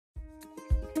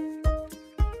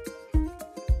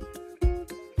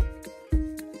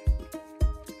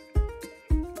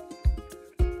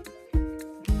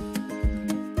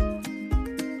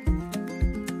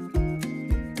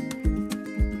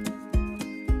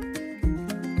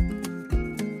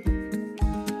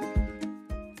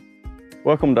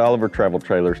Welcome to Oliver Travel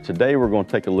Trailers. Today we're going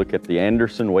to take a look at the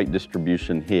Andersen weight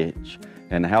distribution hitch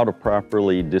and how to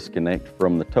properly disconnect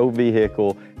from the tow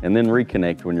vehicle and then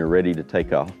reconnect when you're ready to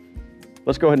take off.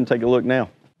 Let's go ahead and take a look now.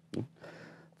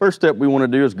 First step we want to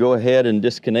do is go ahead and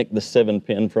disconnect the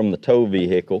 7-pin from the tow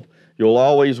vehicle. You'll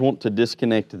always want to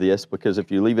disconnect this because if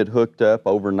you leave it hooked up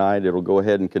overnight, it'll go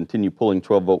ahead and continue pulling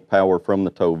 12-volt power from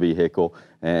the tow vehicle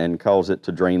and cause it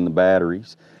to drain the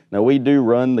batteries. Now we do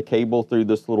run the cable through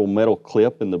this little metal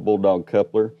clip in the Bulldog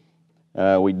coupler.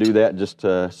 We do that just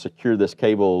to secure this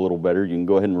cable a little better. You can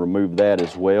go ahead and remove that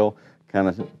as well. Kind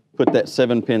of put that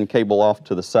 7-pin cable off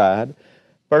to the side.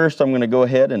 First, I'm going to go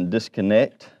ahead and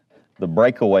disconnect the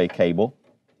breakaway cable.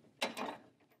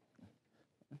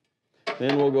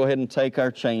 Then we'll go ahead and take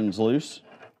our chains loose.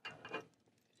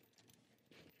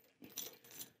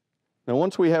 Now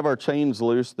once we have our chains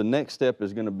loose, the next step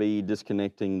is going to be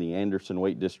disconnecting the Andersen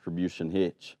weight distribution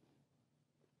hitch.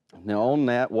 Now on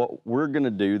that, what we're going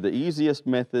to do, the easiest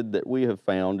method that we have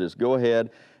found is go ahead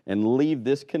and leave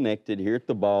this connected here at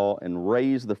the ball and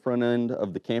raise the front end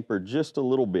of the camper just a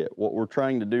little bit. What we're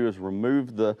trying to do is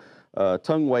remove the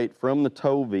tongue weight from the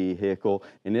tow vehicle,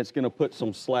 and it's going to put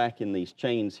some slack in these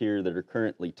chains here that are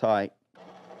currently tight.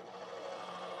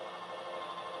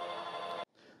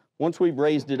 Once we've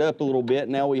raised it up a little bit,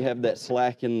 now we have that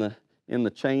slack in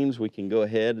the chains, we can go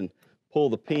ahead and pull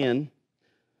the pin.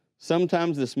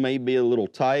 Sometimes this may be a little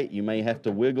tight. You may have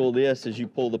to wiggle this as you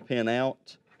pull the pin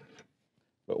out.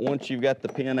 But once you've got the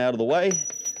pin out of the way,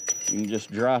 you can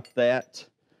just drop that.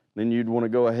 Then you'd want to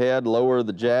go ahead, lower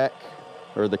the jack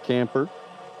or the camper.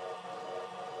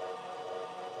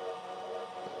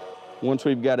 Once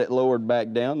we've got it lowered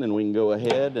back down, then we can go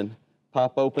ahead and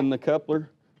pop open the coupler,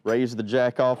 raise the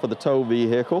jack off of the tow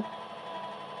vehicle.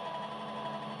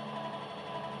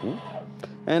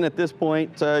 And at this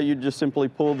point, you just simply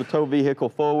pull the tow vehicle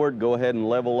forward, go ahead and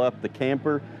level up the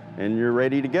camper, and you're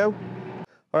ready to go.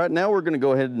 All right, now we're going to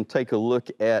go ahead and take a look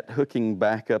at hooking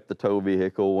back up the tow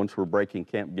vehicle once we're breaking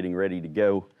camp, getting ready to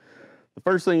go. The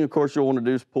first thing, of course, you'll want to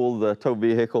do is pull the tow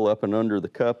vehicle up and under the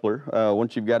coupler.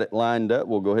 Once you've got it lined up,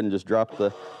 we'll go ahead and just drop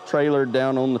the trailer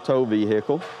down on the tow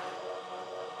vehicle.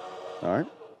 All right.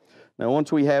 Now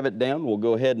once we have it down, we'll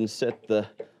go ahead and set the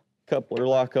coupler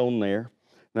lock on there.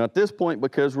 Now at this point,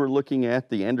 because we're looking at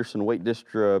the Andersen weight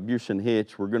distribution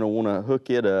hitch, we're going to want to hook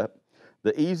it up.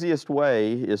 The easiest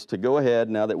way is to go ahead,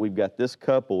 now that we've got this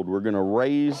coupled, we're going to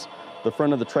raise the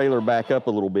front of the trailer back up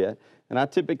a little bit. And I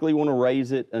typically want to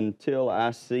raise it until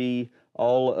I see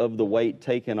all of the weight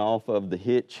taken off of the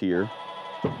hitch here.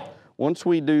 Once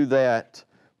we do that,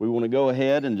 we want to go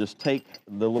ahead and just take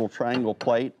the little triangle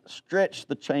plate, stretch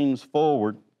the chains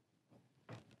forward,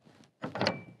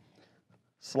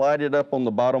 slide it up on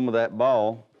the bottom of that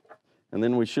ball, and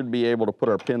then we should be able to put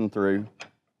our pin through.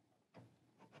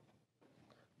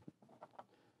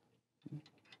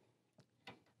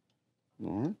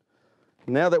 All right.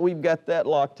 Now that we've got that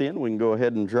locked in, we can go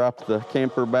ahead and drop the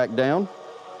camper back down.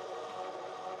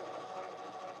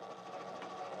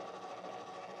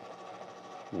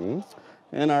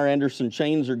 And our Andersen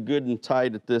chains are good and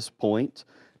tight at this point.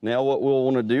 Now what we'll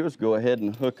want to do is go ahead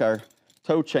and hook our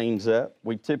tow chains up.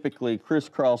 We typically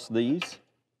crisscross these.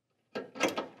 All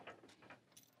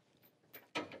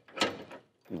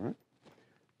right.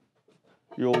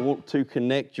 You'll want to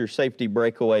connect your safety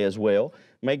breakaway as well.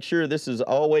 Make sure this is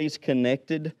always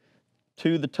connected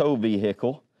to the tow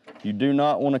vehicle. You do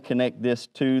not want to connect this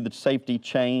to the safety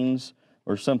chains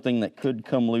or something that could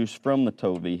come loose from the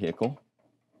tow vehicle.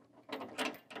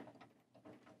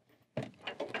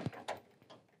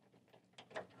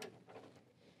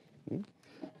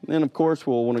 Then, of course,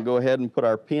 we'll want to go ahead and put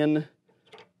our pin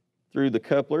through the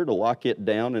coupler to lock it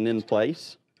down and in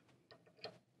place.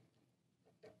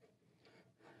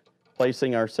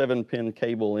 Placing our 7-pin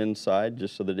cable inside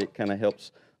just so that it kind of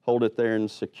helps hold it there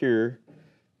and secure.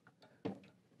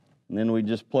 And then we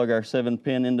just plug our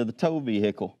 7-pin into the tow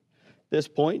vehicle. At this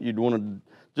point, you'd want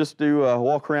to just do a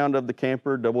walk around of the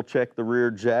camper, double check the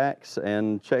rear jacks,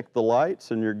 and check the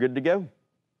lights, and you're good to go.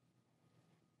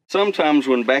 Sometimes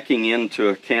when backing into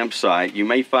a campsite, you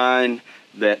may find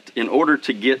that in order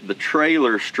to get the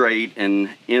trailer straight and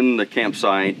in the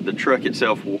campsite, the truck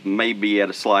itself may be at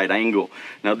a slight angle.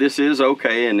 Now this is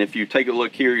okay, and if you take a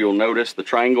look here, you'll notice the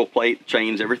triangle plate,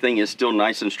 chains, everything is still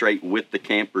nice and straight with the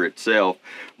camper itself,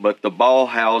 but the ball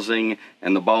housing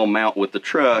and the ball mount with the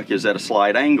truck is at a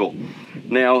slight angle.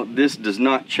 Now this does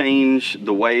not change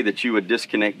the way that you would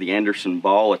disconnect the Andersen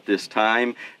ball at this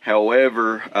time,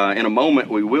 However, in a moment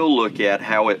we will look at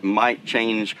how it might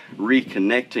change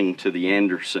reconnecting to the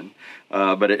Andersen.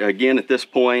 But again, at this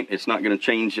point, it's not going to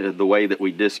change the way that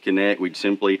we disconnect. We'd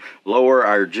simply lower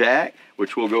our jack,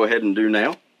 which we'll go ahead and do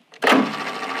now.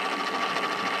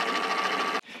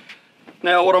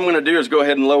 Now what I'm going to do is go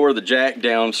ahead and lower the jack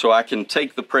down so I can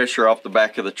take the pressure off the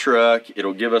back of the truck.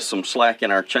 It'll give us some slack in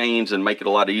our chains and make it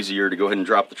a lot easier to go ahead and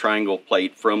drop the triangle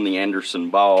plate from the Andersen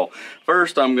ball.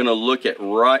 First, I'm going to look at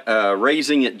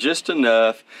raising it just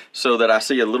enough so that I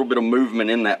see a little bit of movement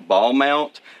in that ball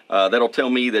mount. That'll tell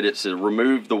me that it's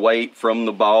removed the weight from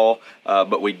the ball,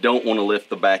 but we don't want to lift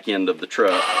the back end of the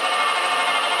truck.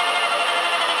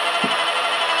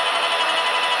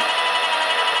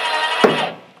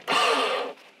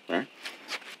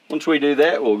 Once we do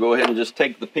that, we'll go ahead and just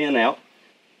take the pin out.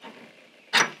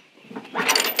 We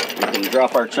can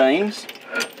drop our chains.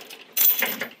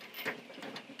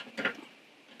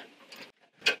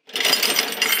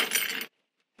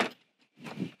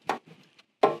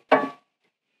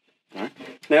 Right.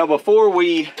 Now before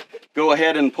we go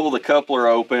ahead and pull the coupler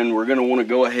open, we're going to want to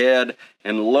go ahead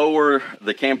and lower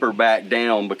the camper back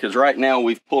down, because right now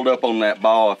we've pulled up on that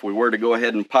ball. If we were to go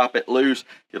ahead and pop it loose,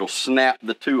 it'll snap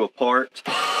the two apart.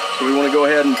 So we want to go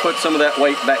ahead and put some of that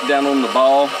weight back down on the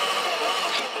ball.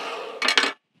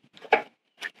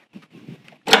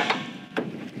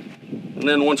 And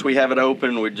then once we have it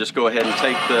open, we just go ahead and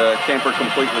take the camper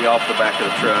completely off the back of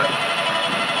the truck.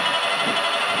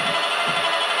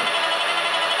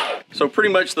 So pretty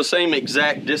much the same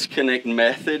exact disconnect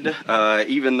method,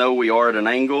 even though we are at an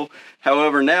angle.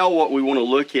 However, now what we want to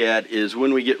look at is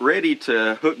when we get ready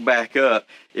to hook back up,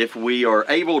 if we are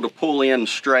able to pull in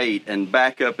straight and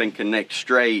back up and connect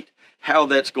straight, how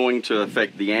that's going to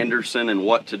affect the Andersen and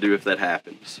what to do if that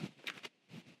happens.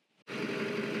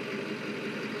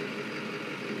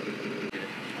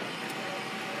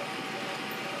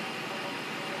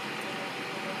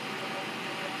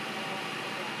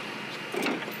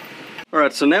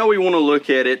 Alright, so now we want to look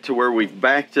at it to where we've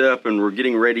backed up and we're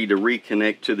getting ready to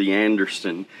reconnect to the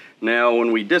Andersen. Now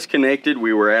when we disconnected,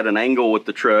 we were at an angle with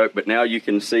the truck, but now you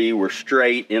can see we're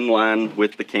straight in line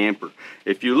with the camper.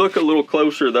 If you look a little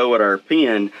closer though at our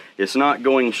pin, it's not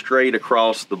going straight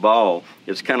across the ball.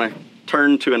 It's kind of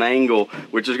turned to an angle,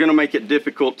 which is going to make it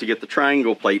difficult to get the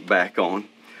triangle plate back on.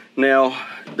 Now,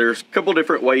 there's a couple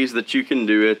different ways that you can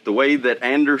do it. The way that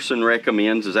Andersen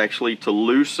recommends is actually to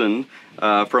loosen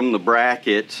from the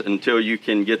brackets until you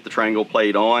can get the triangle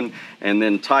plate on, and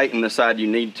then tighten the side you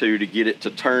need to get it to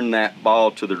turn that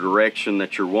ball to the direction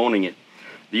that you're wanting it.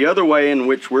 The other way in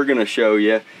which we're going to show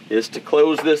you is to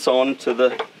close this on to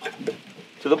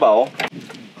the ball.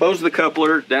 Close the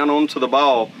coupler down onto the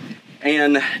ball.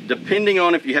 And depending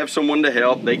on if you have someone to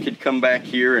help, they could come back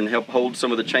here and help hold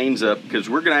some of the chains up, because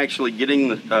we're going to actually get in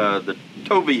the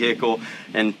tow vehicle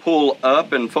and pull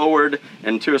up and forward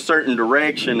and to a certain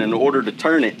direction in order to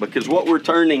turn it, because what we're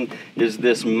turning is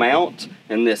this mount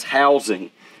and this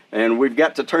housing. And we've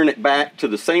got to turn it back to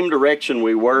the same direction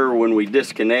we were when we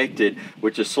disconnected,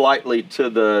 which is slightly to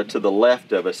the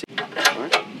left of us. All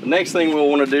right. The next thing we'll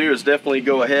want to do is definitely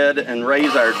go ahead and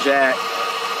raise our jack.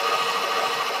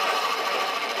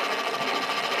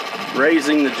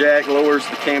 Raising the jack lowers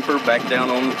the camper back down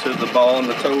onto the ball in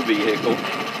the tow vehicle.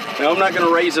 Now I'm not going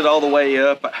to raise it all the way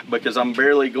up because I'm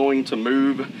barely going to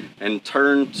move and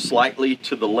turn slightly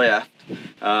to the left,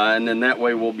 and then that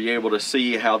way we'll be able to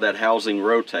see how that housing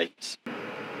rotates.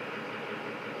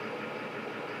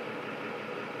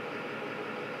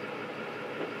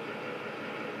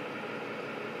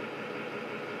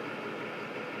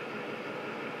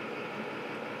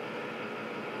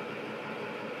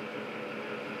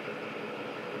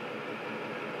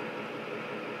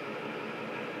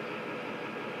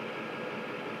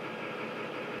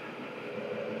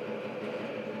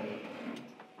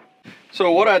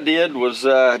 So what I did was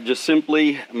just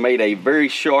simply made a very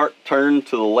sharp turn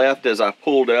to the left as I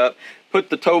pulled up, put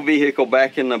the tow vehicle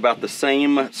back in about the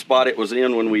same spot it was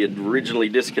in when we had originally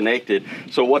disconnected.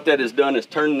 So what that has done is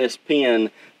turn this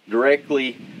pin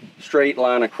directly straight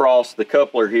line across the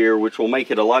coupler here, which will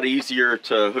make it a lot easier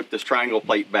to hook this triangle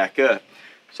plate back up.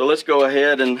 So let's go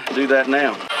ahead and do that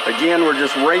now. Again, we're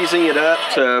just raising it up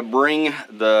to bring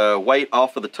the weight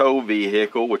off of the tow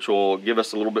vehicle, which will give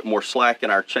us a little bit more slack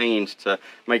in our chains to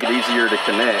make it easier to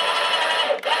connect.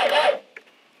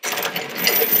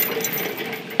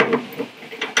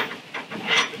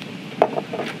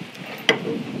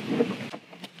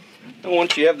 And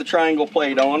once you have the triangle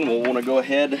plate on, we'll want to go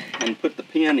ahead and put the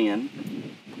pin in.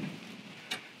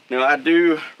 Now I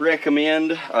do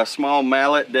recommend a small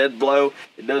mallet dead blow.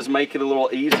 It does make it a little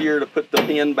easier to put the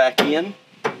pin back in.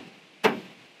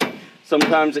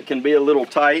 Sometimes it can be a little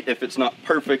tight if it's not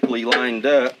perfectly lined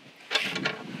up.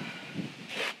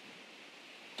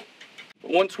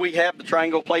 But once we have the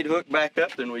triangle plate hook back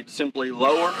up, then we'd simply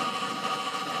lower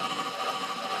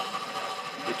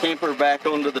the camper back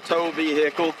onto the tow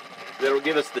vehicle. That'll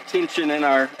give us the tension in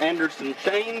our Andersen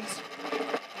chains.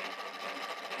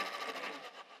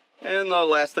 And the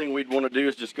last thing we'd want to do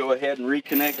is just go ahead and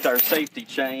reconnect our safety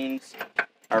chains,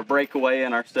 our breakaway,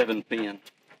 and our 7-pin.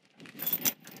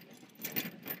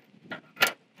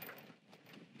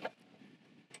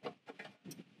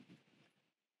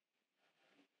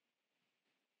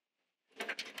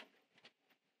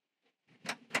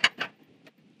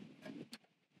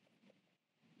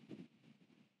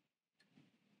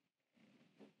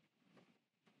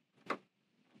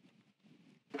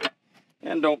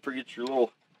 And don't forget your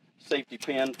little safety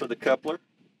pin for the coupler.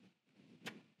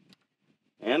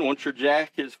 And once your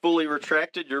jack is fully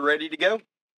retracted, you're ready to go.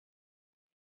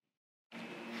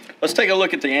 Let's take a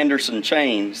look at the Andersen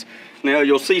chains. Now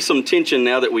you'll see some tension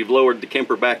now that we've lowered the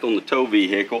camper back on the tow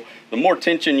vehicle. The more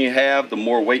tension you have, the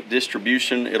more weight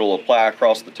distribution it'll apply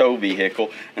across the tow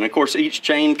vehicle. And of course each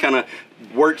chain kind of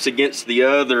works against the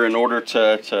other in order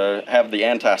to have the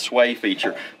anti-sway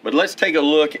feature. But let's take a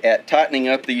look at tightening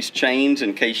up these chains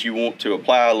in case you want to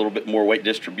apply a little bit more weight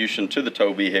distribution to the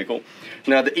tow vehicle.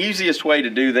 Now the easiest way to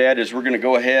do that is we're going to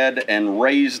go ahead and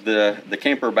raise the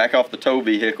camper back off the tow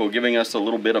vehicle, giving us a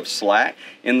little bit of slack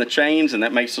in the chains, and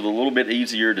that makes it a little bit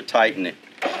easier to tighten it.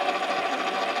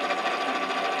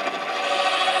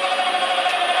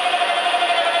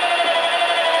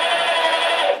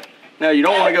 Now you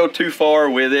don't want to go too far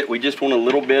with it. We just want a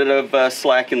little bit of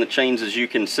slack in the chains, as you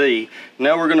can see.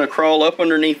 Now we're going to crawl up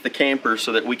underneath the camper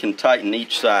so that we can tighten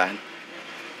each side.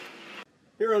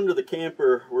 Here under the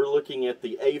camper, we're looking at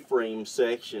the A-frame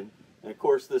section. And of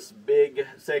course this big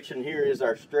section here is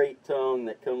our straight tongue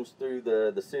that comes through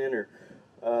the center.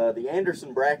 The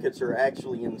Andersen brackets are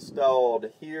actually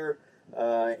installed here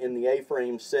in the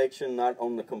A-frame section, not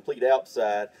on the complete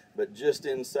outside, but just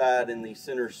inside in the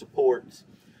center supports.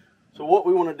 So what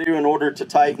we want to do in order to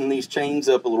tighten these chains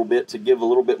up a little bit to give a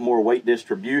little bit more weight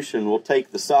distribution, we'll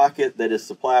take the socket that is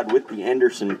supplied with the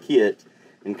Andersen kit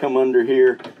and come under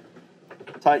here,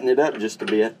 tighten it up just a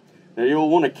bit. Now you'll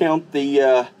want to count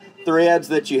the threads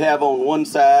that you have on one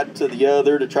side to the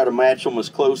other to try to match them as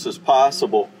close as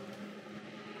possible.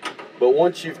 But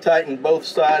once you've tightened both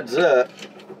sides up,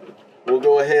 we'll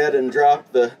go ahead and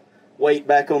drop the weight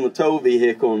back on the tow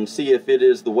vehicle and see if it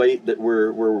is the weight that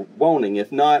we're wanting.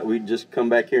 If not, we just come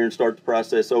back here and start the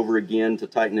process over again to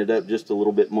tighten it up just a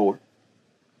little bit more.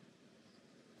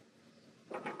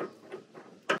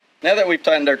 Now that we've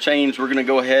tightened our chains, we're going to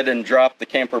go ahead and drop the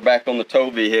camper back on the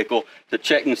tow vehicle to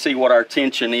check and see what our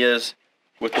tension is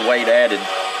with the weight added.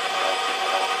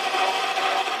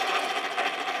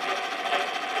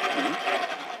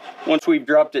 Once we've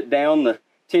dropped it down, the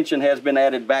tension has been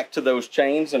added back to those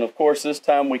chains, and of course this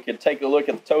time we could take a look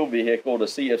at the tow vehicle to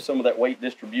see if some of that weight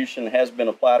distribution has been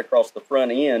applied across the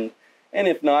front end, and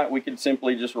if not, we could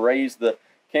simply just raise the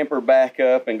camper back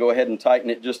up and go ahead and tighten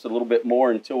it just a little bit more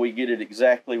until we get it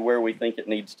exactly where we think it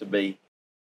needs to be.